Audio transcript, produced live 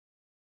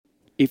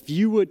If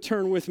you would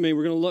turn with me,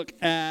 we're going to look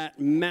at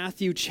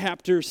Matthew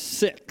chapter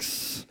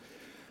 6.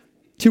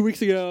 2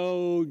 weeks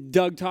ago,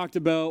 Doug talked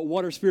about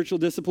what are spiritual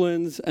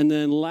disciplines, and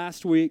then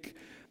last week,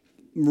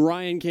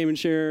 Ryan came and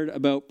shared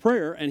about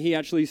prayer, and he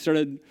actually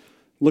started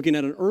looking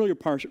at an earlier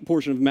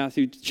portion of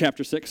Matthew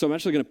chapter 6. So I'm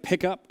actually going to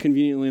pick up,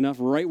 conveniently enough,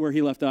 right where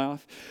he left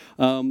off,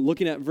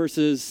 looking at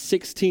verses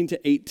 16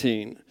 to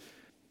 18.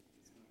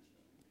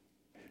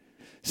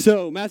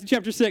 So Matthew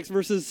chapter 6,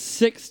 verses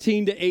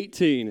 16 to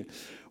 18.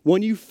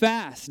 When you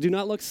fast, do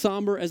not look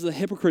somber as the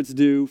hypocrites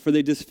do, for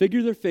they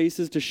disfigure their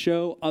faces to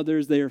show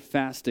others they are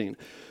fasting.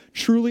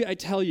 Truly, I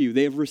tell you,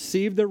 they have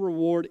received their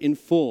reward in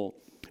full.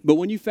 But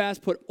when you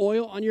fast, put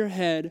oil on your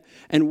head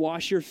and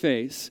wash your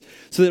face,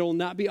 so that it will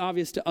not be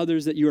obvious to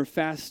others that you are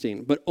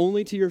fasting, but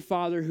only to your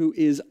Father who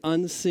is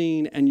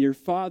unseen, and your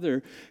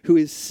Father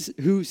who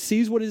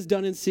sees what is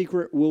done in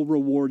secret will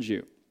reward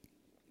you.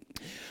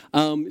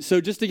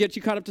 So just to get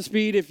you caught up to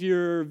speed, if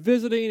you're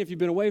visiting, if you've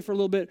been away for a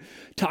little bit,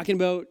 talking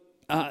about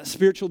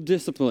spiritual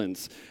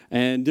disciplines,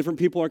 and different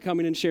people are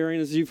coming and sharing,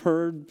 as you've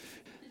heard.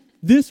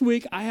 This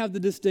week, I have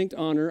the distinct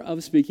honor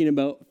of speaking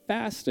about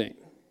fasting.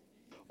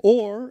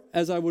 Or,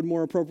 as I would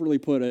more appropriately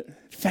put it,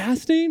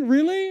 fasting?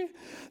 Really?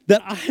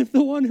 That I'm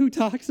the one who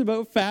talks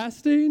about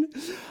fasting?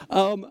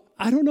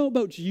 I don't know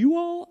about you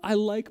all. I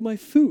like my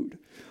food.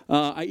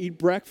 I eat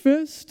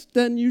breakfast,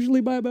 then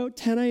usually by about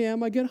 10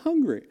 a.m. I get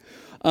hungry.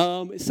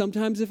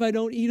 Sometimes if I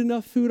don't eat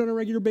enough food on a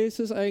regular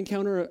basis, I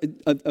encounter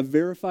a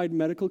verified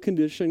medical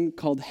condition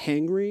called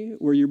hangry,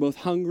 where you're both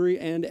hungry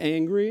and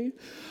angry.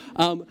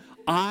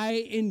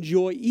 I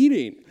enjoy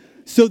eating.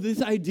 So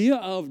this idea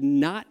of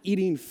not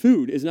eating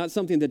food is not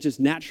something that just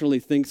naturally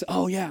thinks,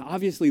 oh yeah,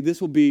 obviously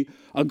this will be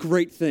a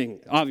great thing,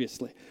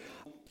 obviously.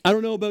 I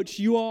don't know about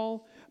you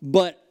all,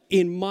 but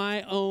in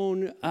my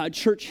own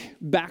church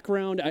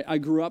background, I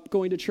grew up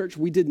going to church.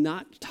 We did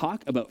not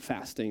talk about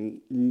fasting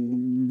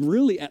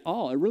really at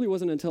all. It really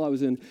wasn't until I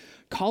was in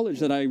college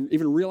that I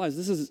even realized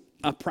this is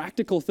a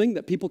practical thing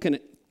that people can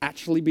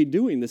actually be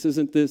doing. This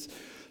isn't this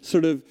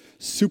sort of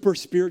super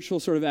spiritual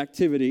sort of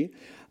activity.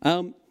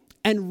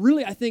 And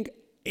really, I think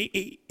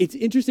it's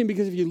interesting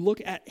because if you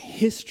look at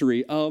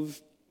history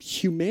of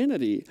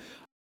humanity,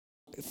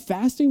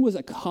 fasting was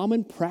a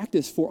common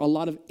practice for a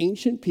lot of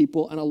ancient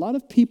people and a lot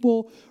of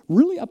people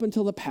really up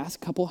until the past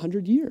couple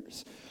hundred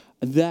years.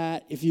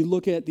 That if you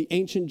look at the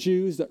ancient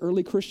Jews, the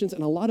early Christians,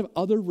 and a lot of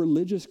other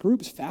religious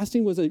groups,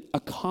 fasting was a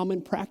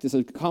common practice,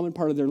 a common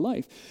part of their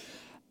life.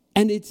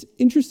 And it's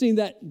interesting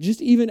that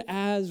just even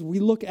as we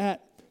look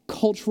at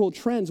cultural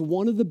trends,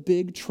 one of the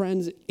big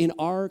trends in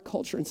our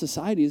culture and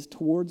society is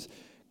towards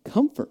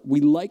comfort.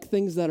 We like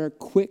things that are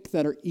quick,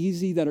 that are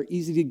easy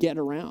to get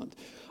around.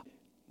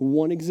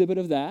 One exhibit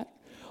of that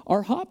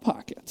are Hot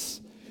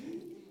Pockets.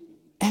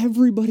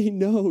 Everybody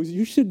knows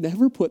you should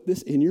never put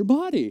this in your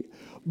body,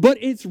 but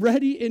it's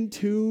ready in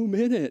 2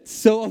 minutes.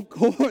 So of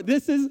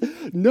course,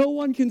 no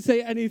one can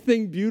say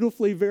anything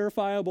beautifully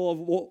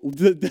verifiable of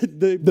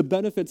the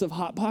benefits of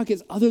Hot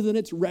Pockets other than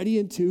it's ready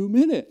in 2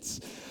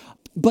 minutes.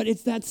 But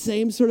it's that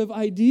same sort of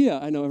idea.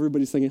 I know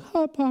everybody's thinking,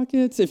 Hot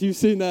Pockets, if you've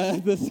seen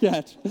the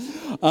sketch.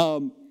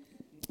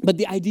 But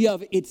the idea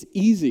of it's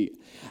easy.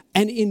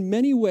 And in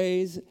many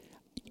ways,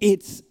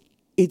 it's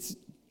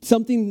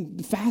something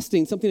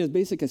as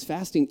basic as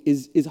fasting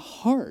is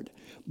hard,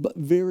 but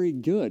very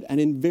good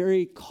and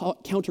very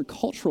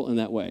countercultural in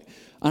that way.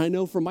 And I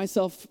know for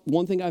myself,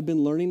 one thing I've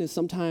been learning is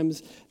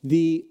sometimes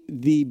the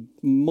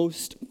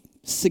most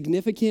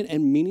significant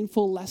and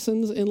meaningful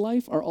lessons in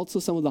life are also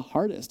some of the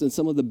hardest, and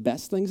some of the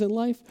best things in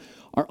life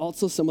are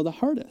also some of the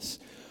hardest.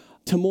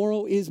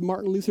 Tomorrow is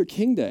Martin Luther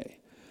King Day.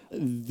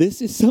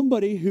 This is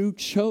somebody who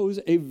chose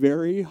a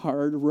very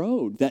hard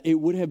road, that it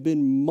would have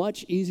been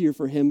much easier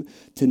for him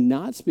to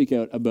not speak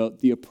out about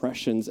the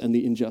oppressions and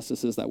the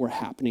injustices that were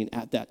happening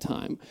at that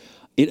time.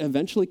 It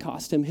eventually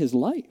cost him his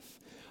life.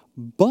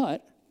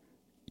 But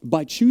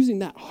by choosing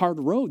that hard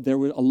road, there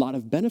were a lot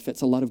of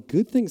benefits, a lot of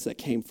good things that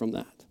came from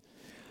that.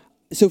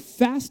 So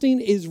fasting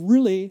is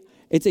really,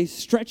 it's a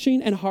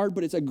stretching and hard,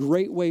 but it's a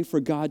great way for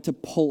God to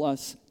pull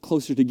us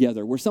closer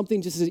together, where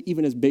something just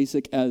even as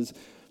basic as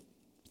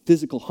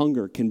physical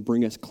hunger can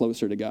bring us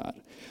closer to God.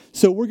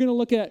 So we're going to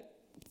look at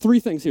 3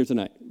 things here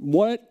tonight.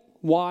 What,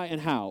 why, and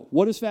how.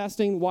 What is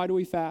fasting? Why do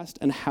we fast?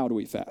 And how do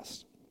we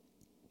fast?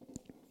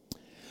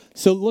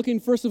 So looking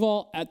first of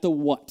all at the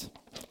what.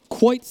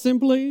 Quite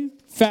simply,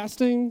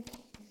 fasting,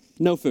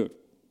 no food.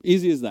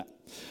 Easy as that.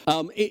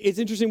 It's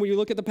interesting when you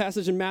look at the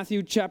passage in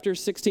Matthew chapter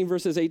 16,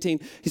 verses 18.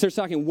 He starts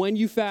talking, when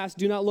you fast,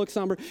 do not look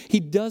somber. He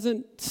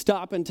doesn't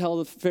stop and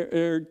tell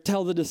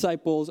the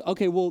disciples,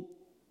 okay, well,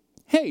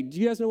 hey, do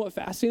you guys know what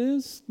fasting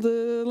is?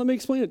 Let me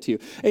explain it to you.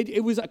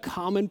 It was a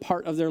common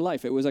part of their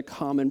life. It was a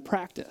common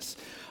practice.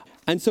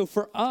 And so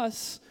for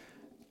us,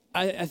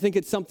 I think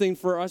it's something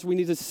for us, we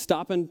need to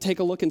stop and take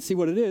a look and see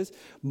what it is.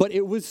 But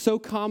it was so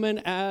common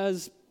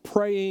as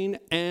praying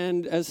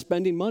and as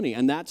spending money.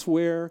 And that's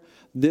where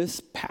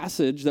this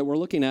passage that we're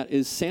looking at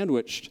is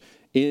sandwiched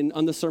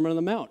on the Sermon on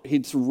the Mount.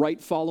 It's right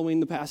following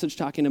the passage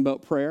talking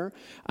about prayer,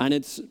 and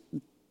it's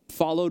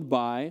followed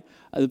by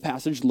the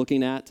passage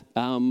looking at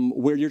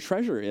where your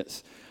treasure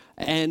is.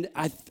 And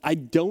I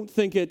don't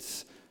think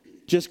it's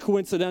just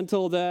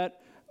coincidental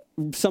that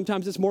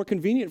sometimes it's more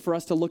convenient for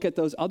us to look at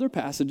those other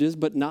passages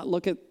but not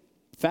look at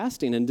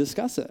fasting and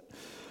discuss it.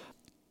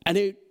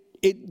 And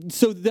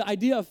so the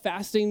idea of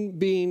fasting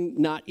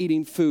being not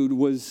eating food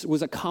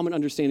was a common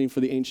understanding for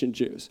the ancient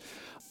Jews.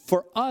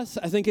 For us,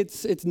 I think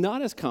it's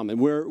not as common,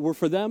 where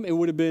for them it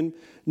would have been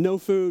no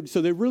food,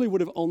 so they really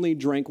would have only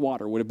drank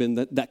water, would have been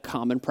that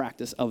common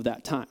practice of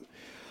that time.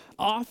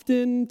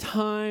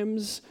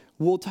 Oftentimes,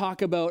 we'll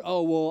talk about,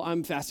 oh, well,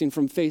 I'm fasting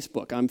from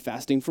Facebook, I'm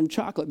fasting from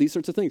chocolate, these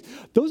sorts of things.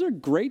 Those are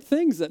great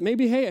things that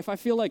maybe, hey, if I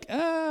feel like,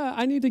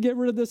 I need to get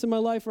rid of this in my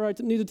life, or I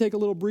need to take a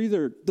little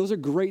breather, those are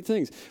great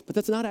things. But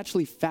that's not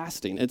actually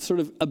fasting. It's sort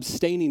of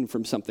abstaining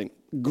from something.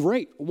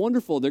 Great,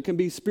 wonderful. There can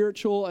be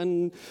spiritual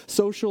and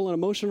social and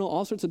emotional,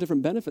 all sorts of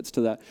different benefits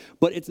to that.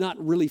 But it's not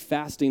really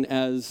fasting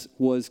as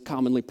was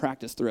commonly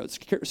practiced throughout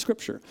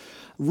Scripture.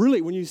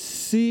 Really, when you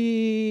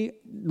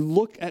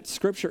look at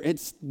Scripture,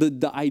 it's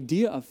the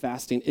idea of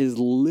fasting is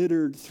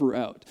littered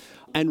throughout.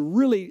 And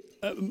really,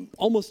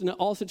 almost in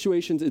all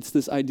situations, it's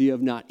this idea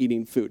of not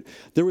eating food.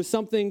 There was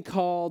something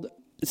called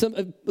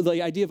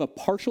the idea of a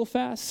partial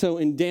fast. So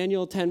in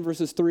Daniel 10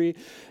 verses 3,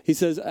 he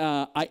says,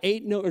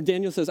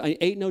 Daniel says, I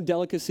ate no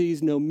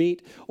delicacies, no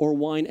meat or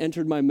wine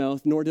entered my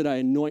mouth, nor did I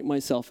anoint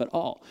myself at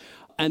all.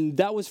 And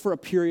that was for a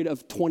period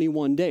of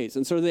 21 days.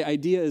 And so the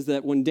idea is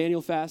that when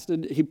Daniel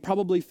fasted, he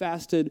probably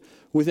fasted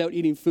without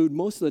eating food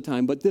most of the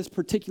time, but this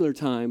particular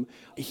time,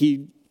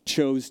 he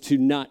chose to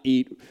not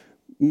eat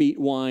meat,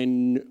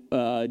 wine,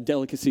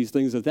 delicacies,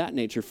 things of that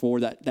nature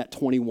for that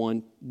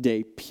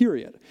 21-day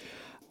period.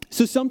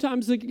 So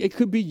sometimes it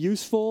could be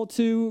useful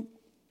to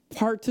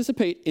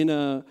participate in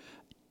a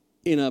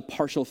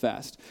partial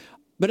fast.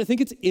 But I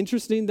think it's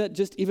interesting that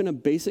just even a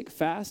basic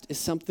fast is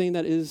something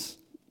that is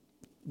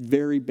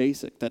very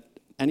basic, that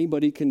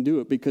anybody can do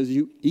it because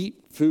you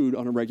eat food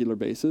on a regular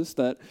basis,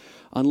 that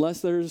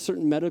unless there's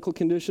certain medical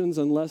conditions,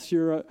 unless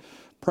you're a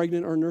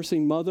pregnant or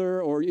nursing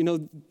mother, or,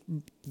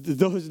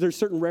 there's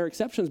certain rare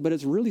exceptions, but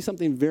it's really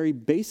something very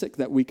basic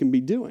that we can be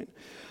doing.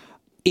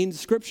 In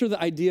Scripture,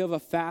 the idea of a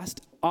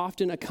fast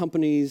often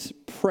accompanies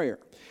prayer.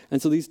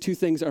 And so these two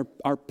things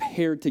are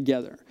paired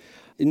together.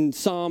 In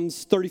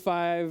Psalms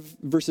 35,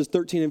 verses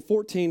 13 and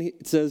 14,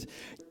 it says,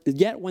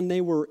 Yet when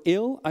they were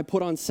ill, I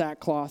put on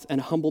sackcloth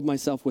and humbled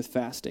myself with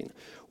fasting.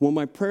 When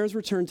my prayers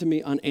returned to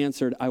me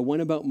unanswered, I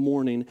went about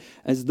mourning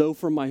as though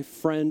for my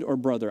friend or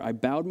brother. I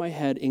bowed my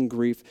head in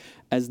grief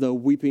as though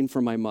weeping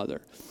for my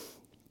mother.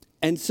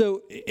 And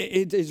so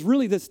it is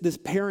really this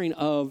pairing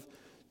of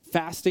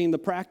fasting, the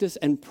practice,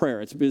 and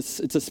prayer. It's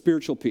a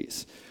spiritual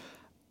piece.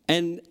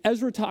 And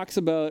Ezra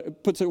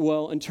puts it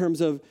well in terms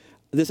of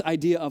this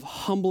idea of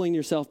humbling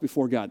yourself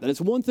before God. That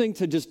it's one thing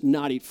to just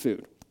not eat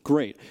food.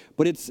 Great.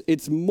 But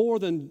it's more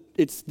than,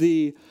 it's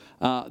the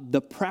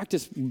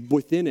practice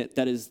within it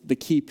that is the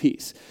key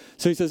piece.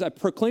 So he says, I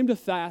proclaimed a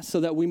fast so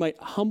that we might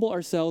humble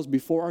ourselves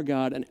before our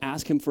God and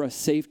ask him for a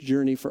safe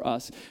journey for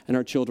us and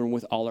our children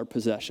with all our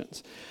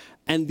possessions.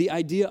 And the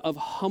idea of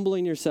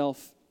humbling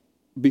yourself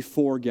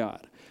before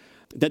God.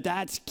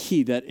 That's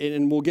key,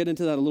 and we'll get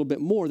into that a little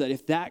bit more, that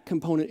if that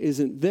component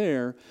isn't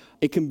there,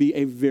 it can be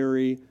a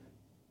very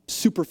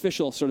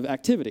superficial sort of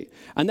activity.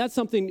 And that's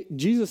something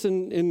Jesus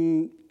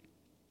in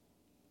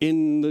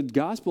the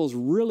Gospels,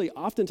 really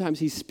oftentimes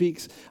he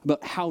speaks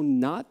about how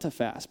not to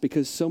fast,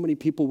 because so many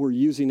people were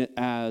using it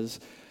as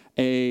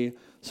a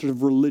sort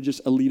of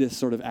religious elitist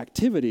sort of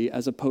activity,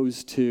 as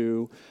opposed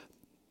to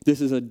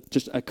this is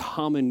just a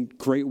common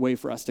great way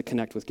for us to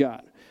connect with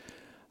God.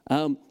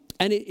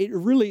 And it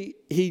really,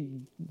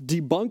 he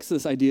debunks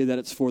this idea that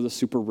it's for the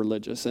super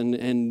religious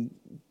and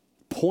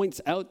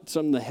points out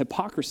some of the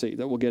hypocrisy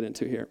that we'll get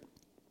into here.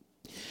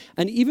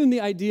 And even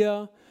the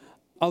idea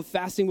of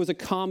fasting was a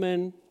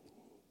common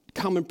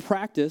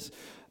practice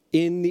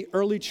in the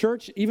early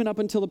church, even up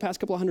until the past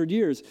couple of hundred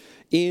years.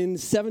 In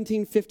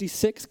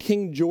 1756,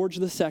 King George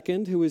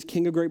II, who was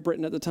King of Great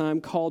Britain at the time,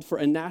 called for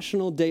a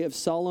national day of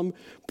solemn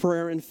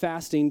prayer and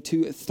fasting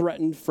to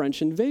threaten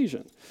French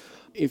invasion.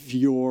 If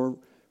your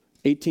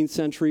 18th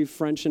century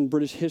French and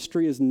British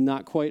history is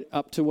not quite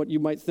up to what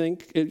you might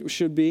think it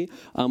should be,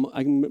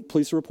 I'm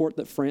pleased to report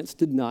that France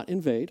did not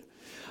invade.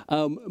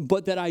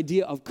 But that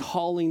idea of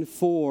calling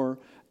for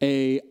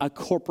a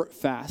corporate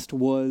fast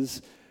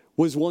was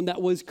one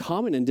that was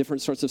common in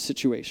different sorts of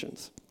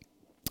situations.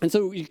 And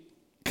so you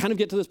kind of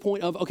get to this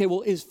point of, okay,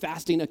 well, is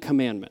fasting a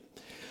commandment?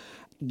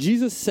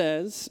 Jesus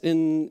says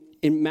in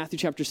Matthew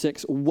chapter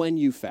 6, when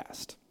you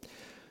fast.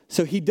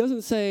 So he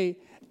doesn't say,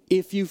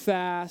 if you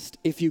fast,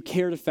 if you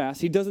care to fast.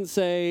 He doesn't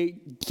say,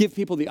 give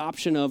people the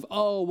option of,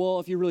 oh,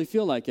 well, if you really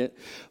feel like it.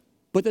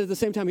 But at the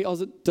same time, he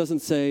also doesn't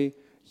say,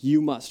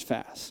 you must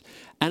fast.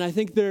 And I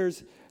think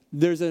there's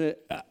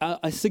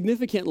a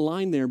significant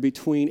line there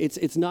between,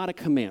 it's not a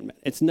commandment.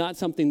 It's not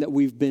something that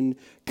we've been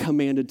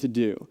commanded to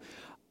do.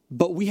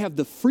 But we have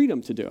the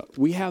freedom to do it.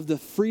 We have the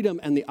freedom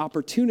and the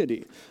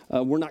opportunity.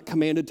 We're not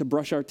commanded to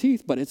brush our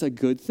teeth, but it's a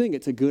good thing.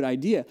 It's a good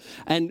idea.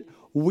 And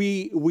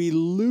we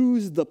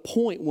lose the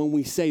point when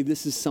we say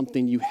this is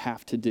something you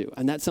have to do.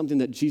 And that's something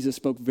that Jesus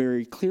spoke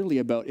very clearly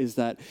about, is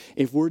that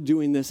if we're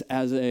doing this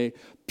as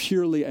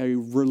purely a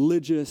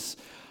religious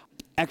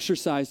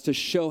exercise to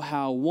show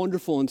how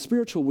wonderful and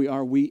spiritual we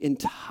are, we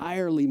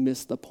entirely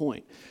miss the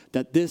point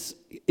that this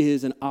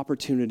is an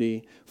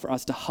opportunity for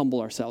us to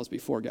humble ourselves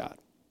before God.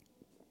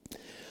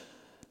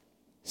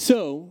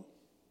 So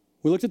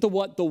we looked at the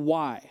what, the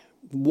why.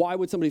 Why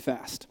would somebody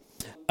fast?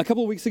 A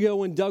couple of weeks ago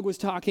when Doug was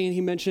talking,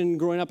 he mentioned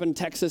growing up in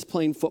Texas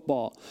playing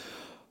football.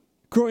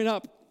 Growing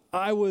up,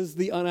 I was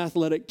the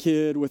unathletic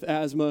kid with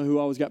asthma who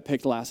always got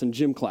picked last in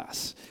gym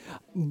class.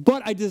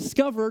 But I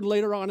discovered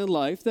later on in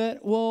life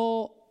that,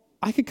 well,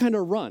 I could kind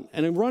of run.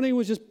 And running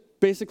was just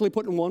basically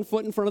putting one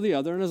foot in front of the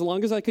other. And as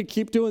long as I could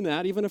keep doing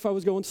that, even if I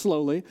was going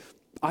slowly,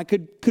 I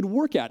could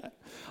work at it.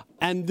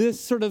 And this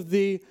sort of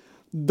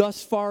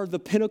thus far, the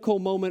pinnacle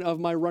moment of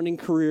my running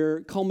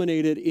career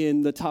culminated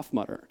in the Tough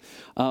Mudder.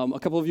 A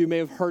couple of you may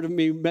have heard of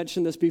me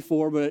mention this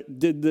before, but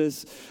did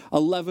this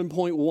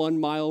 11.1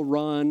 mile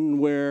run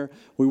where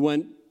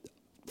we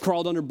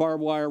crawled under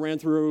barbed wire, ran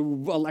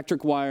through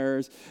electric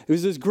wires. It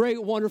was this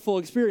great, wonderful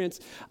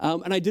experience.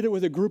 And I did it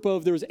with a group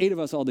there was 8 of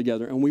us all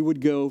together, and we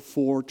would go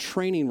for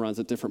training runs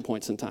at different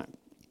points in time.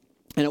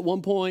 And at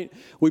one point,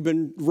 we've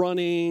been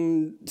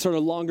running sort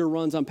of longer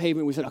runs on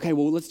pavement. We said, okay,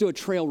 well, let's do a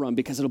trail run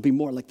because it'll be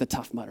more like the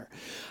Tough Mudder.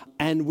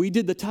 And we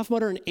did the Tough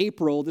Mudder in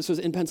April. This was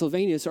in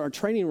Pennsylvania, so our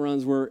training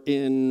runs were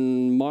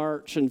in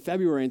March and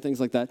February and things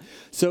like that.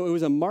 So it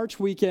was a March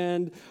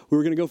weekend. We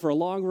were going to go for a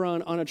long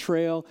run on a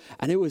trail,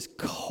 and it was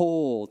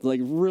cold, like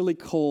really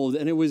cold.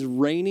 And it was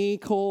rainy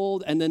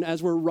cold, and then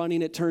as we're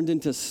running, it turned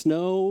into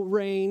snow,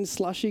 rain,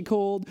 slushy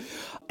cold.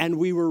 And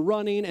we were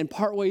running, and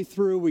partway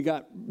through, we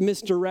got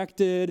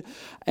misdirected.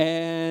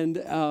 And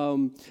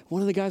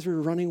one of the guys we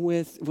were running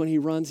with, when he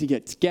runs, he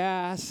gets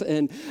gas.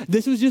 And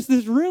this was just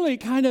this really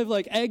kind of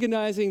like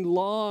agonizing,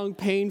 long,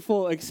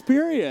 painful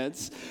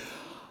experience.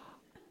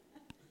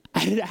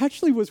 And it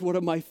actually was one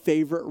of my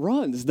favorite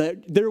runs.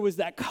 That there was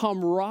that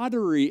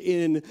camaraderie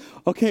in,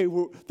 okay,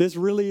 this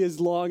really is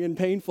long and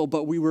painful,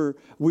 but we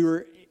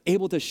were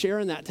able to share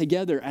in that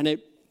together, and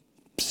it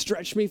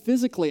stretched me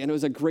physically, and it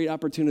was a great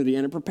opportunity,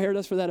 and it prepared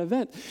us for that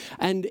event.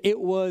 And it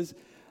was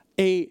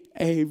a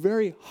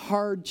very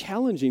hard,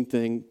 challenging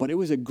thing, but it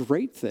was a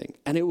great thing,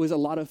 and it was a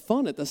lot of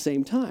fun at the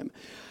same time.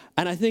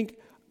 And I think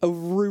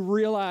we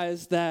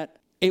realized that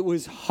it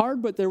was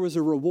hard, but there was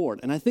a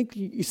reward. And I think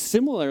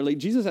similarly,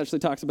 Jesus actually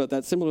talks about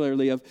that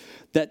similarly, of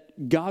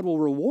that God will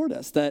reward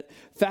us, that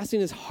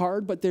fasting is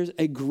hard, but there's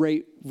a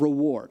great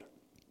reward.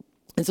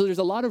 And so there's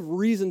a lot of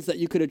reasons that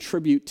you could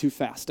attribute to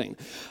fasting.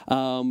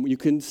 You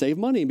can save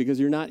money because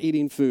you're not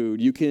eating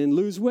food. You can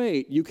lose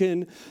weight. You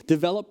can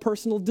develop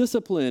personal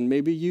discipline.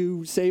 Maybe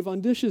you save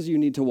on dishes you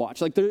need to wash.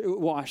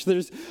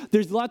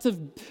 There's lots of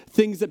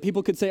things that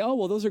people could say, oh,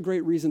 well, those are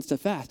great reasons to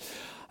fast.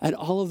 And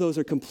all of those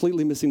are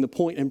completely missing the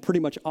point, and pretty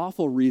much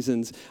awful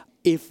reasons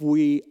if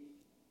we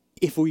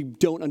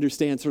don't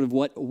understand sort of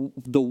what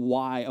the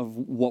why of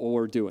what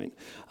we're doing.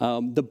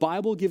 The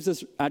Bible gives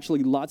us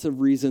actually lots of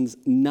reasons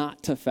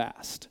not to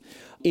fast.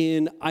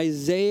 In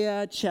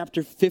Isaiah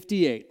chapter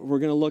 58, we're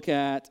going to look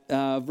at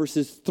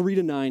verses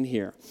 3-9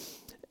 here.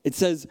 It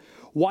says,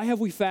 "Why have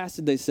we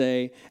fasted, they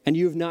say, and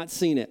you have not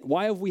seen it?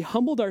 Why have we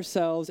humbled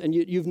ourselves, and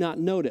you've not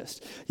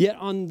noticed? Yet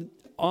on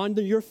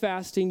your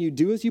fasting, you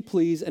do as you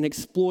please and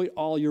exploit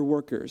all your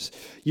workers.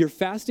 Your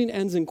fasting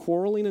ends in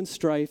quarreling and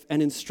strife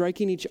and in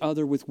striking each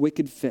other with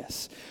wicked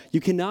fists.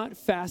 You cannot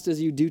fast as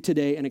you do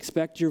today and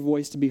expect your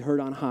voice to be heard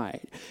on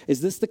high.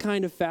 Is this the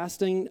kind of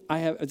fast I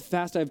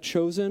have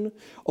chosen?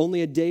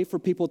 Only a day for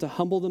people to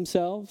humble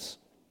themselves?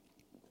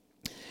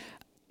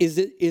 Is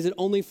it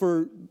only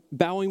for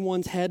bowing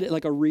one's head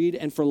like a reed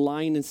and for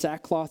lying in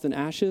sackcloth and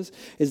ashes?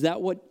 Is that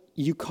what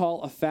you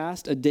call a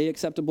fast, a day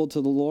acceptable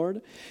to the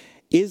Lord?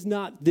 Is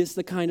not this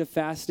the kind of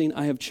fasting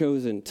I have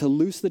chosen, to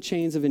loose the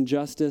chains of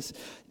injustice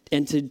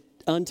and to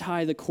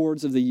untie the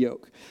cords of the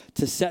yoke,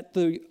 to set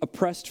the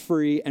oppressed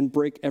free and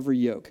break every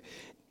yoke?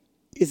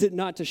 Is it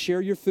not to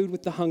share your food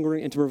with the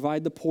hungry and to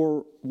provide the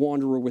poor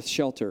wanderer with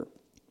shelter?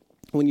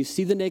 When you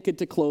see the naked,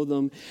 to clothe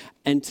them,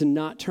 and to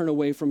not turn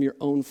away from your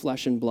own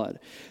flesh and blood.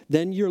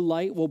 Then your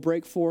light will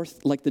break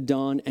forth like the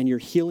dawn, and your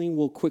healing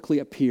will quickly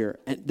appear.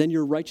 And then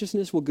your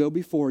righteousness will go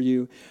before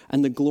you,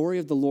 and the glory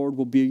of the Lord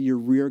will be your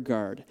rear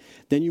guard.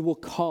 Then you will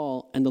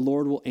call, and the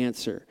Lord will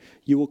answer.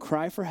 You will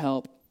cry for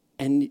help,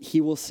 and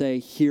he will say,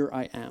 here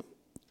I am."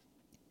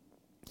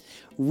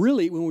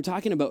 Really, when we're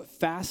talking about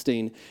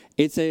fasting,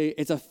 it's a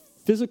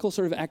physical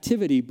sort of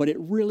activity, but it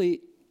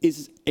really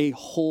is a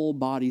whole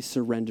body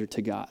surrender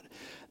to God.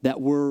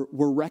 That we're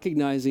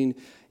recognizing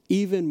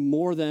even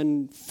more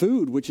than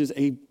food, which is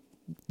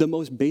the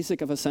most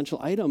basic of essential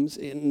items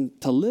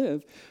to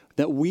live,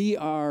 that we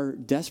are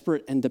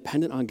desperate and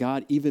dependent on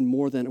God even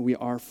more than we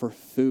are for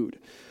food.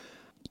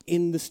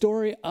 In the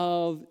story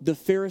of the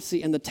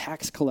Pharisee and the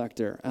tax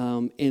collector,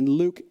 in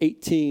Luke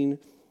 18,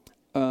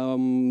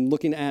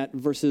 looking at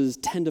verses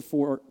 10 to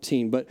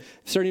 14. But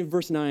starting in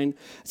verse 9, it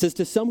says,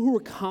 "To some who were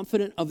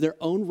confident of their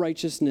own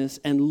righteousness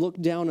and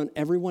looked down on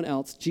everyone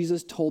else,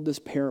 Jesus told this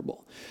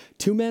parable.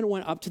 2 men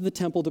went up to the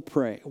temple to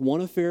pray,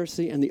 one a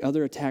Pharisee and the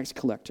other a tax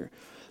collector.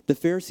 The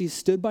Pharisee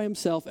stood by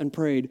himself and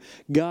prayed,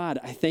 'God,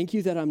 I thank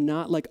you that I'm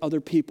not like other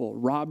people,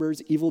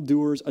 robbers,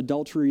 evildoers,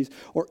 adulterers,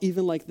 or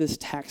even like this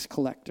tax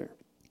collector.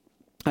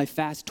 I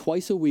fast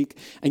twice a week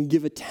and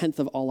give a tenth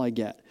of all I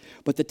get.'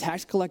 But the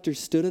tax collector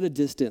stood at a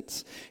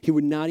distance. He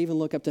would not even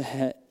look up to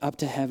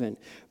heaven,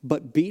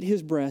 but beat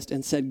his breast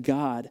and said,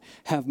 'God,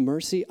 have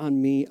mercy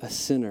on me, a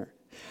sinner.'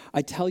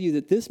 I tell you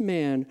that this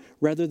man,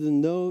 rather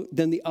than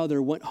the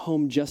other, went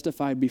home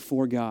justified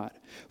before God.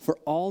 For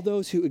all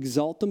those who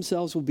exalt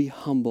themselves will be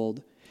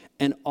humbled,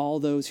 and all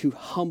those who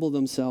humble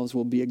themselves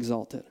will be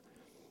exalted."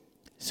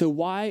 So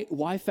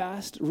why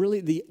fast?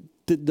 Really,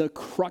 the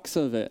crux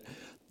of it,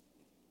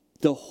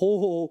 the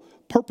whole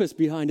purpose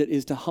behind it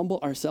is to humble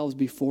ourselves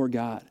before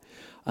God,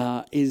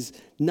 is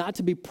not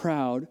to be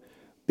proud,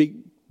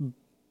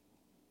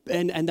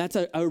 and that's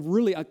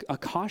really a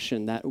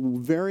caution that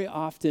very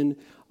often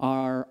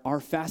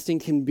our fasting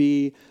can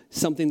be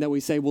something that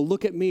we say, well,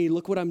 look at me,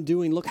 look what I'm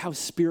doing, look how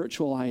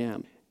spiritual I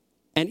am.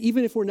 And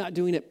even if we're not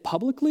doing it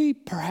publicly,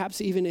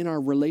 perhaps even in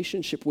our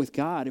relationship with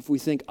God, if we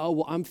think, oh,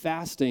 well, I'm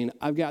fasting,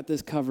 I've got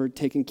this covered,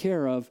 taken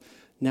care of,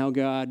 now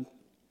God,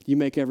 you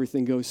make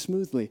everything go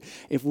smoothly.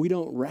 If we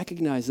don't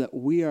recognize that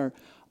we are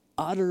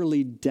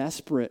utterly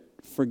desperate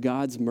for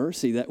God's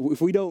mercy, that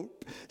if we don't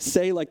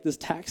say like this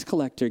tax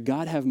collector,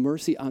 God have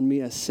mercy on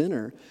me, a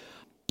sinner,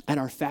 and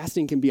our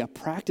fasting can be a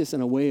practice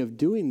and a way of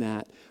doing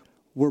that,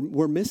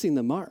 we're missing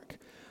the mark.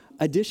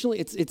 Additionally,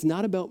 it's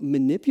not about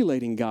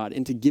manipulating God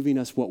into giving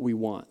us what we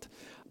want.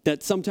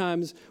 That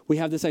sometimes we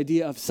have this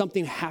idea of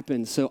something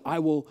happens, so I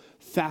will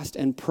fast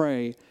and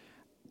pray,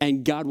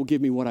 and God will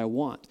give me what I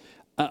want.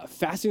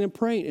 Fasting and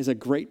praying is a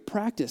great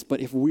practice,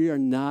 but if we are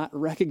not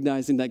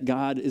recognizing that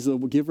God is a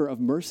giver of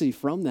mercy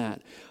from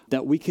that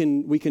we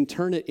can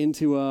turn it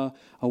into a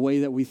way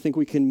that we think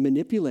we can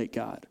manipulate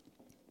God.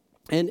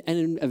 And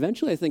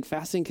eventually I think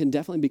fasting can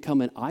definitely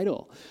become an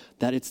idol,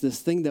 that it's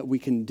this thing that we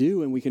can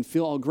do and we can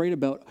feel all great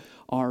about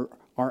our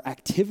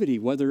activity,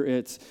 whether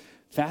it's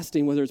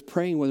fasting, whether it's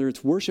praying, whether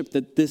it's worship,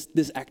 that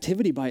this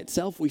activity by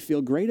itself, we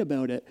feel great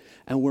about it,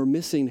 and we're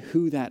missing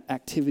who that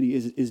activity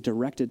is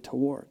directed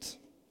towards.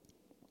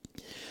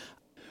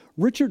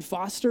 Richard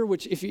Foster,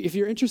 which if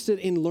you're interested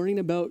in learning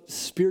about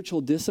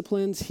spiritual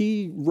disciplines,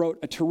 he wrote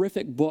a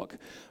terrific book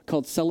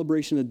called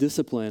Celebration of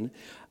Discipline.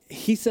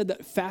 He said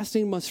that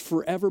fasting must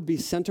forever be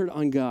centered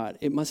on God.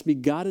 It must be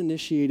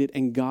God-initiated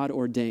and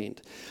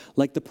God-ordained.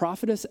 Like the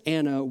prophetess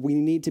Anna, we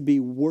need to be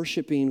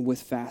worshiping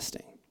with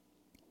fasting.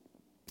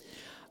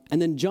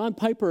 And then John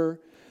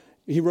Piper,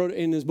 he wrote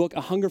in his book, A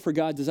Hunger for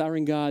God,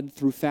 Desiring God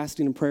Through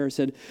Fasting and Prayer,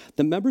 said,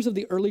 the members of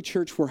the early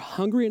church were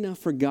hungry enough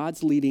for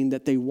God's leading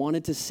that they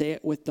wanted to say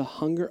it with the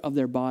hunger of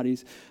their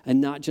bodies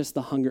and not just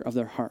the hunger of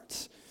their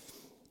hearts.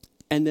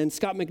 And then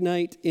Scott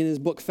McKnight, in his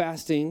book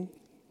Fasting,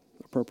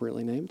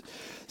 appropriately named,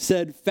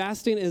 said,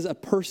 fasting is a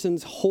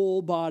person's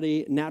whole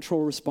body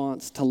natural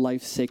response to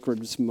life's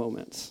sacred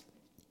moments.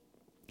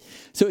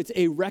 So it's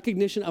a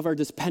recognition of our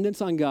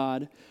dependence on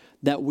God,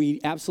 that we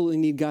absolutely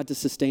need God to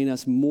sustain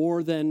us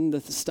more than the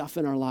stuff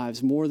in our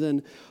lives, more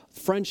than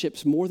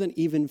friendships, more than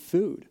even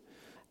food.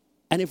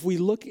 And if we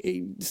look,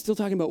 still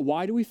talking about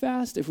why do we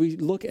fast? If we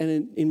look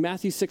in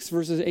Matthew 6,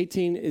 verses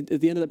 18,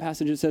 at the end of the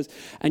passage, it says,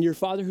 and your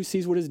Father who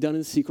sees what is done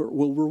in secret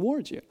will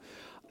reward you.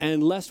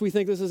 And lest we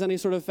think this is any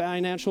sort of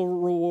financial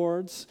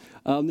rewards,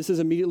 this is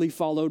immediately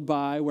followed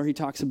by where he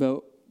talks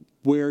about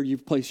where you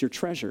place your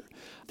treasure.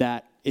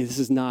 That this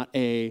is not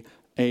a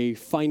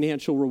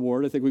financial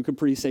reward, I think we could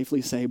pretty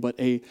safely say, but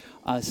a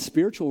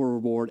spiritual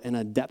reward and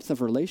a depth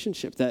of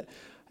relationship. That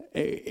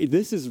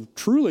this is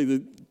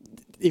truly,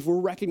 if we're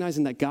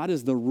recognizing that God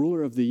is the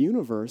ruler of the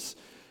universe,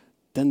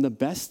 then the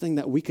best thing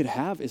that we could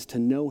have is to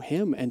know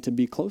him and to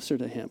be closer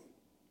to him.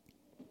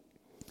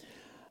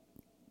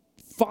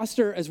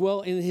 Foster, as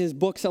well, in his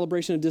book,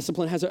 Celebration of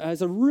Discipline,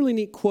 has a really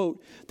neat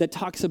quote that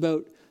talks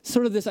about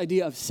sort of this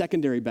idea of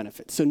secondary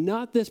benefits. So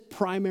not this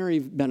primary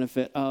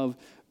benefit of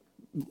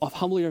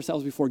humbling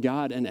ourselves before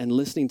God and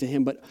listening to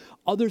him, but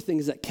other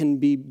things that can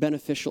be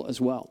beneficial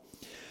as well.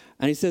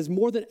 And he says,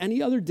 more than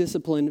any other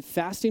discipline,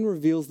 fasting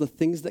reveals the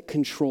things that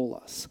control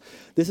us.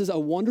 This is a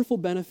wonderful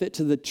benefit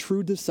to the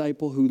true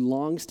disciple who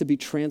longs to be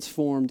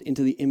transformed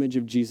into the image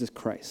of Jesus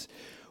Christ.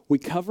 We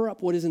cover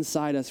up what is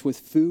inside us with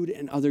food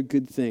and other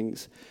good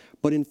things,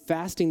 but in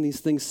fasting, these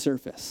things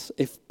surface.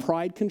 If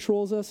pride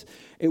controls us,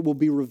 it will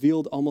be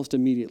revealed almost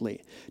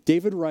immediately.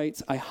 David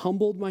writes, I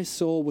humbled my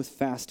soul with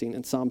fasting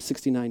in Psalm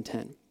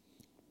 69:10.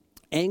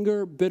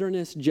 Anger,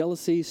 bitterness,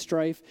 jealousy,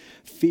 strife,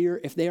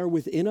 fear, if they are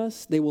within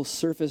us, they will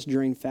surface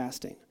during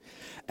fasting.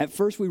 At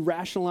first, we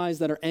rationalize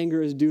that our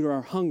anger is due to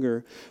our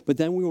hunger, but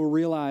then we will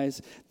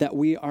realize that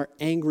we are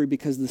angry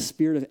because the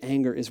spirit of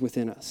anger is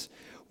within us.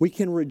 We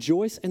can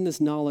rejoice in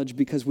this knowledge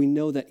because we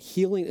know that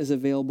healing is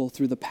available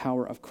through the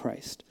power of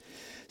Christ.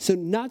 So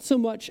not so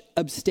much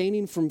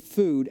abstaining from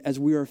food as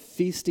we are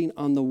feasting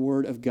on the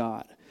word of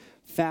God.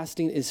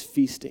 Fasting is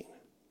feasting.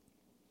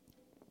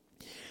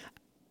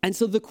 And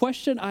so the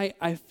question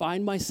I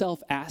find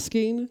myself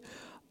asking,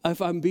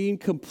 if I'm being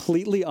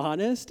completely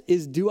honest,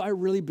 is do I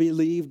really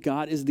believe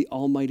God is the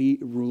almighty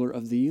ruler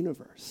of the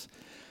universe?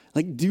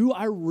 Like, do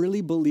I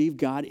really believe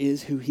God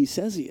is who he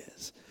says he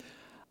is?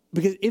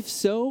 Because if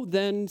so,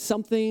 then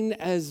something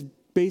as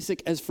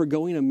basic as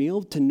forgoing a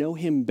meal to know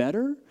him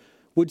better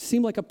would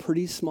seem like a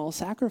pretty small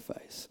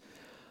sacrifice.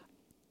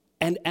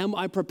 And am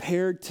I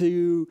prepared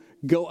to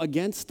go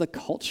against the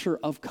culture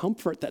of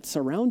comfort that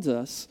surrounds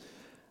us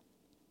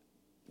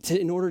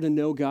in order to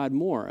know God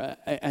more?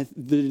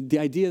 The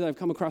idea that I've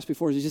come across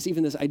before is just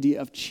even this idea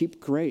of cheap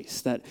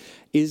grace. That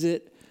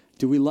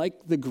do we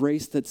like the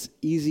grace that's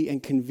easy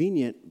and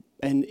convenient,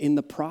 and in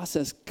the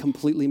process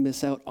completely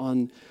miss out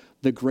on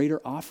the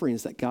greater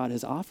offerings that God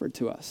has offered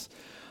to us?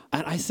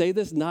 And I say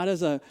this not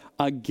as a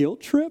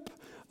guilt trip,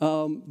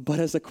 but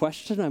as a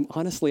question I'm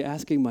honestly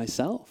asking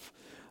myself.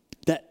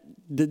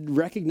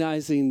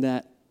 Recognizing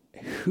that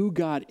who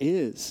God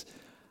is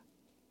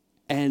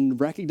and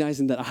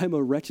recognizing that I'm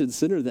a wretched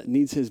sinner that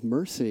needs his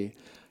mercy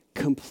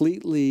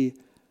completely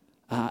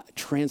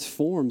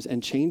transforms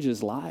and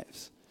changes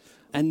lives.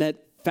 And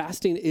that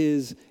fasting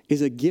is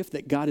a gift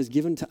that God has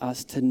given to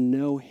us to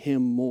know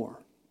him more.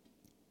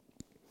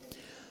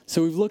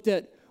 So we've looked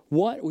at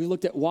what, we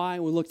looked at why,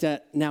 and we looked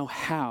at now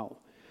how.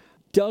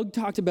 Doug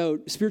talked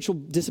about spiritual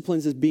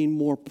disciplines as being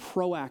more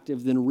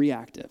proactive than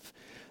reactive.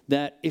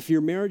 That if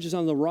your marriage is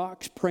on the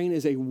rocks, praying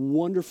is a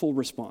wonderful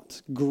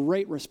response,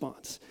 great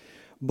response.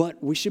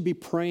 But we should be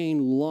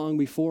praying long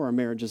before our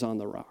marriage is on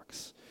the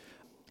rocks.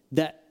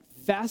 That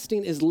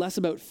fasting is less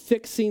about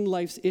fixing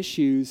life's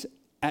issues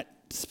at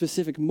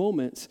specific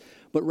moments,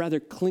 but rather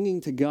clinging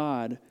to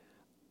God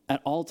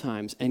at all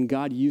times, and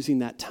God using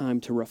that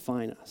time to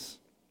refine us.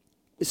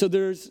 So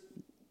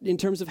in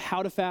terms of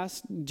how to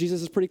fast,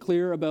 Jesus is pretty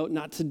clear about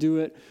not to do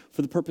it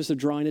for the purpose of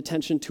drawing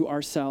attention to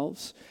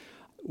ourselves.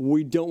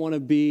 We don't want to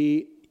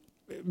be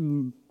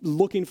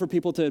looking for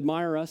people to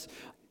admire us.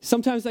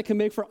 Sometimes that can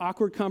make for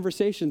awkward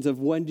conversations of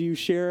when do you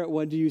share it,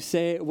 when do you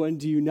say it, when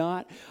do you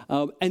not.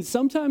 And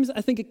sometimes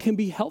I think it can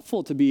be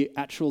helpful to be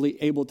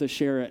actually able to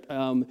share it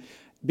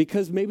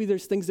because maybe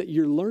there's things that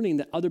you're learning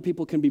that other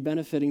people can be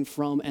benefiting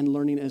from and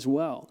learning as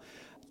well.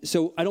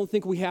 So I don't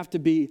think we have to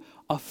be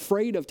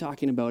afraid of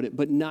talking about it,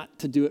 but not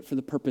to do it for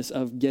the purpose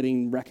of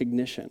getting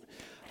recognition.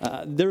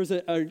 There's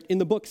in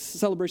the book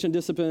Celebration of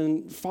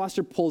Discipline,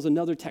 Foster pulls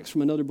another text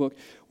from another book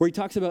where he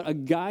talks about a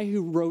guy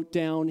who wrote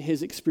down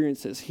his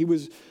experiences.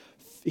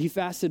 He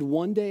fasted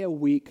one day a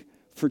week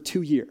for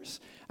 2 years,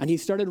 and he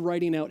started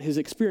writing out his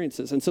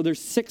experiences. And so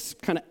there's 6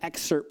 kind of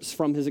excerpts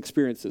from his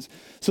experiences.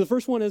 So the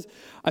first one is,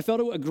 I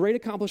felt it a great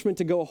accomplishment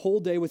to go a whole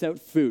day without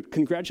food.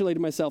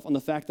 Congratulated myself on the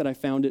fact that I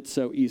found it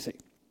so easy.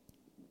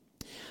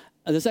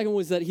 The second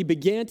was that he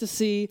began to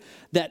see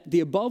that the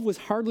above was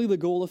hardly the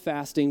goal of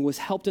fasting, was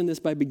helped in this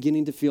by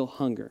beginning to feel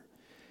hunger.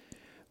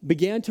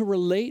 Began to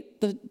relate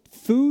the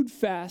food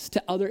fast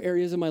to other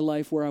areas of my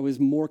life where I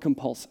was more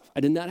compulsive. I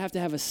did not have to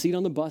have a seat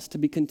on the bus to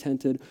be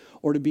contented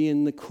or to be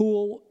in the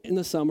cool in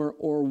the summer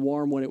or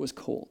warm when it was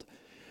cold.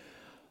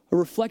 I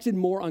reflected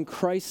more on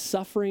Christ's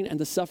suffering and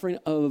the suffering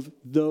of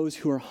those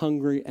who are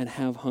hungry and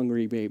have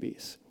hungry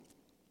babies.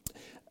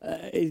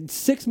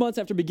 6 months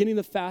after beginning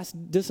the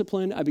fast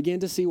discipline, I began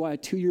to see why a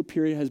 2-year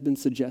period has been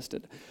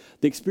suggested.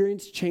 The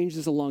experience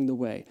changes along the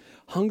way.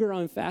 Hunger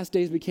on fast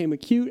days became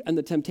acute and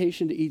the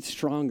temptation to eat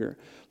stronger.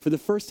 For the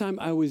first time,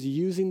 I was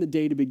using the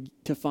day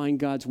to find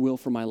God's will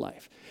for my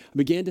life. I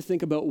began to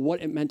think about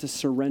what it meant to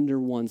surrender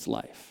one's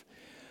life.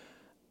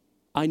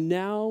 I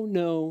now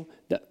know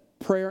that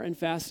prayer and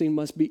fasting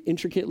must be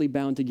intricately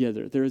bound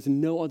together. There is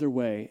no other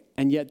way,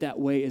 and yet that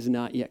way is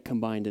not yet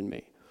combined in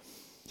me.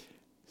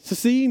 So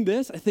seeing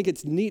this, I think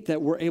it's neat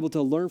that we're able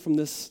to learn from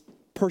this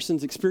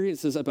person's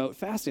experiences about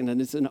fasting,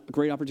 and it's a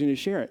great opportunity to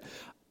share it.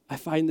 I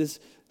find this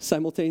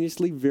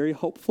simultaneously very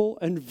hopeful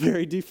and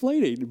very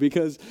deflating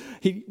because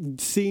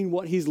seeing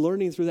what he's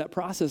learning through that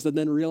process and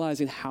then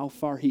realizing how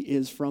far he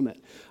is from it.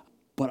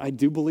 But I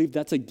do believe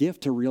that's a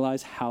gift to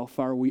realize how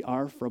far we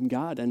are from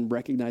God and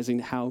recognizing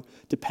how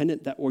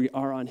dependent that we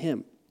are on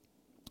him.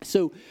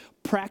 So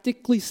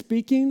practically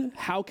speaking,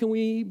 how can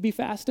we be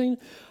fasting?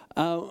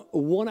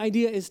 One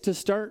idea is to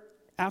start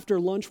after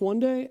lunch one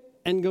day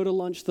and go to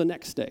lunch the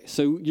next day.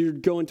 So you're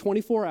going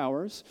 24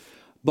 hours,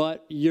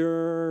 but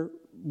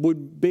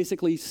would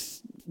basically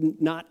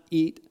not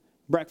eat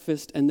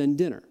breakfast and then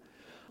dinner.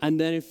 And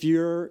then if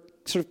you're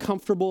sort of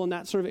comfortable in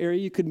that sort of area,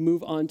 you could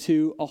move on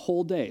to a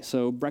whole day.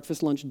 So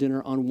breakfast, lunch,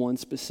 dinner on one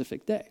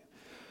specific day.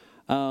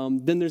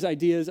 Then there's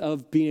ideas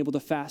of being able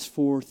to fast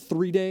for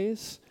 3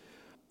 days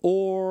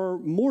or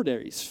more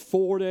days,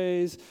 4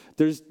 days.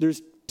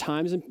 There's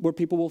times where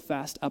people will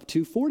fast up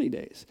to 40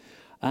 days.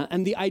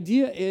 And the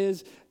idea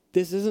is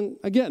this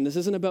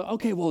isn't about,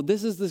 okay, well,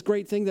 this is this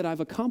great thing that I've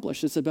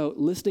accomplished. It's about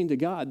listening to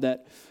God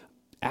that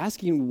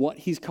asking what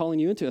he's calling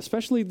you into,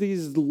 especially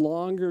these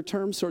longer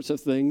term sorts of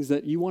things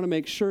that you want to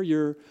make sure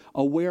you're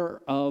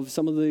aware of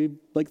some of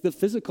the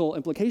physical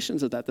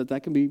implications of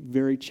that can be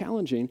very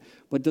challenging,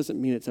 but doesn't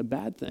mean it's a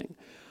bad thing.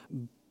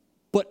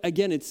 But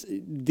again, it's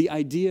the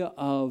idea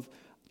of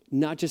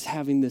not just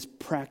having this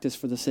practice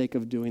for the sake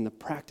of doing the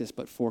practice,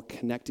 but for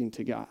connecting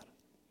to God.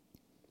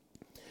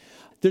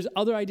 There's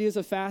other ideas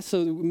of fast.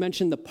 So we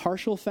mentioned the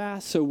partial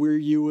fast, so where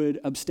you would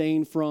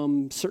abstain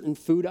from certain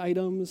food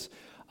items,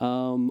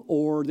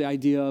 or the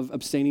idea of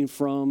abstaining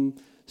from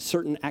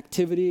certain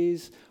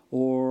activities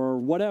or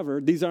whatever.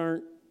 These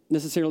aren't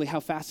necessarily how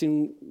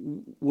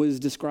fasting was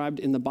described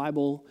in the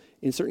Bible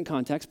in certain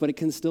contexts, but it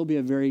can still be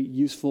a very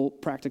useful,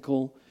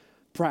 practical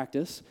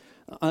practice.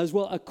 As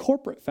well, a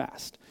corporate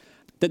fast.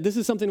 That this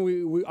is something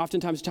we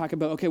oftentimes talk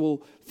about, okay,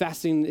 well,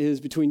 fasting is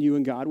between you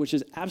and God, which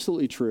is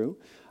absolutely true.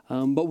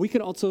 But we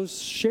can also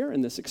share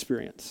in this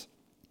experience,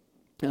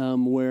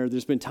 where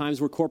there's been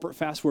times where corporate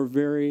fasts were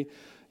very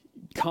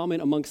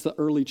common amongst the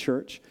early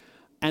church.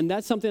 And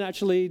that's something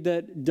actually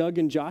that Doug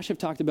and Josh have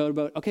talked about,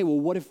 okay, well,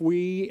 what if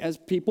we as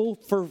people,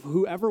 for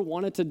whoever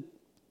wanted to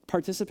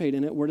participate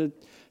in it, were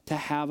to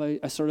have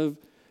a sort of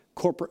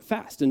corporate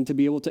fast and to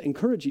be able to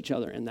encourage each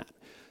other in that.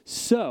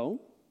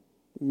 So,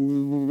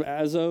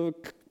 as of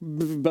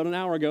about an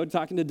hour ago,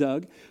 talking to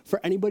Doug, for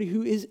anybody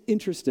who is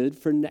interested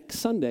for next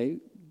Sunday,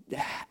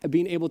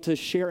 being able to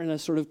share in a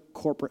sort of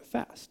corporate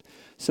fast.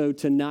 So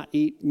to not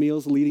eat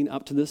meals leading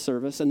up to this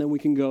service, and then we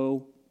can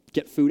go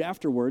get food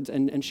afterwards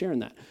and share in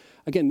that.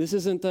 Again, this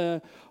isn't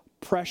the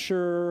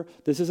pressure.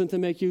 This isn't to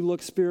make you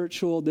look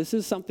spiritual. This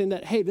is something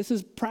that, hey, this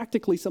is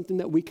practically something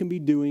that we can be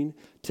doing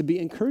to be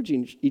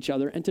encouraging each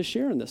other and to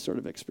share in this sort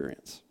of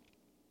experience.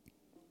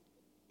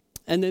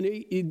 And then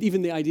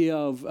even the idea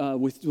of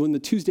when the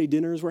Tuesday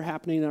dinners were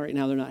happening, right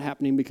now they're not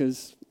happening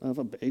because of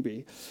a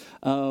baby.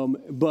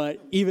 But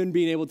even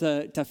being able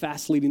to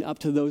fast leading up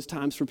to those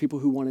times for people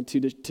who wanted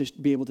to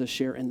be able to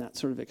share in that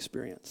sort of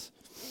experience.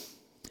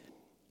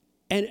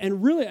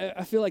 And really,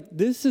 I feel like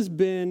this has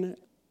been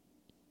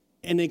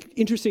an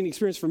interesting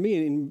experience for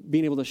me in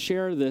being able to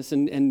share this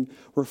and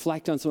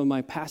reflect on some of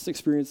my past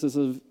experiences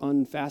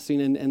on fasting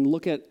and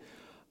look at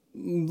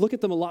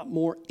them a lot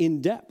more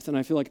in depth. And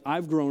I feel like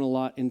I've grown a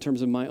lot in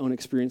terms of my own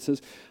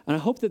experiences. And I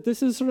hope that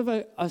this is sort of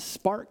a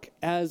spark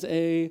as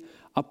a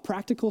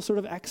practical sort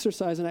of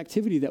exercise and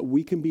activity that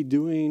we can be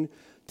doing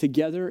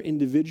together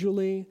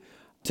individually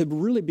to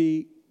really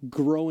be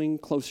growing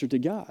closer to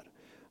God.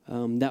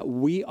 That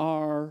we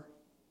are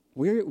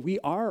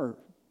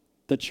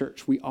the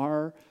church. We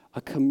are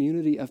a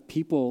community of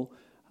people.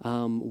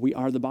 We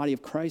are the body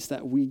of Christ,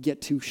 that we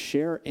get to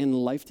share in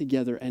life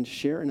together and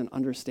share in an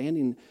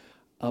understanding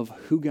of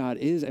who God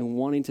is and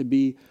wanting to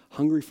be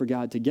hungry for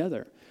God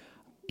together.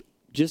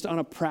 Just on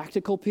a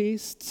practical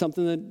piece,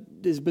 something that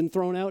has been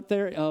thrown out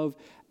there of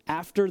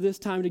after this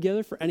time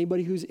together, for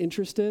anybody who's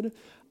interested,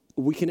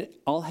 we can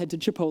all head to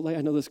Chipotle. I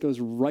know this goes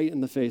right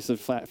in the face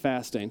of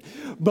fasting,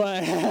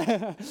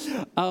 but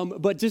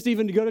but just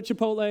even to go to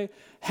Chipotle,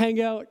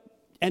 hang out,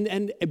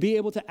 and be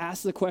able to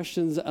ask the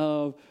questions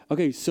of,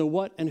 okay, so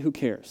what and who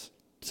cares?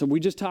 So we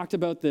just talked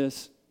about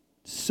this.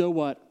 So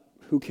what?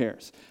 Who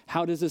cares?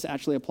 How does this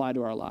actually apply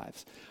to our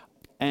lives?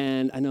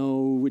 And I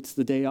know it's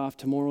the day off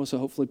tomorrow, so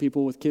hopefully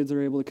people with kids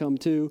are able to come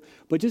too.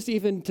 But just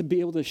even to be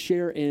able to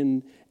share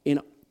in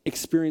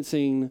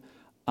experiencing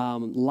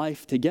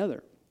life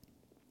together.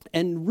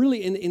 And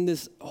really in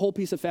this whole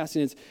piece of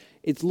fasting,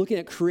 it's looking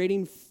at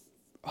creating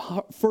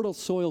fertile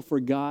soil for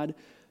God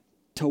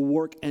to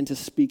work and to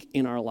speak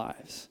in our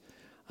lives.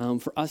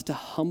 For us to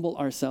humble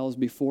ourselves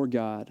before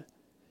God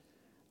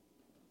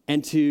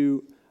and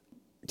to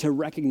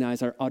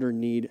recognize our utter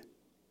need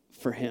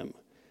for Him.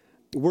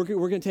 We're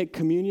going to take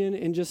communion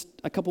in just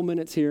a couple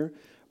minutes here,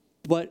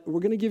 but we're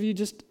going to give you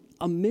just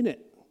a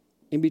minute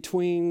in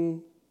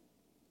between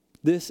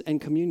this and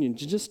communion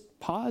to just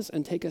pause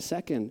and take a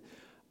second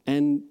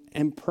and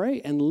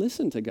pray and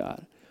listen to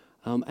God,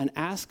 and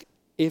ask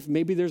if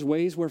maybe there's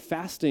ways where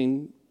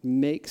fasting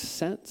makes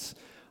sense,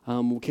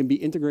 can be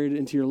integrated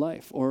into your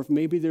life, or if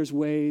maybe there's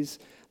ways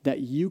that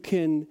you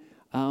can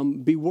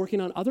be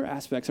working on other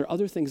aspects or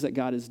other things that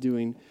God is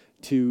doing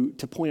to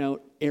point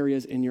out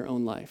areas in your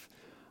own life.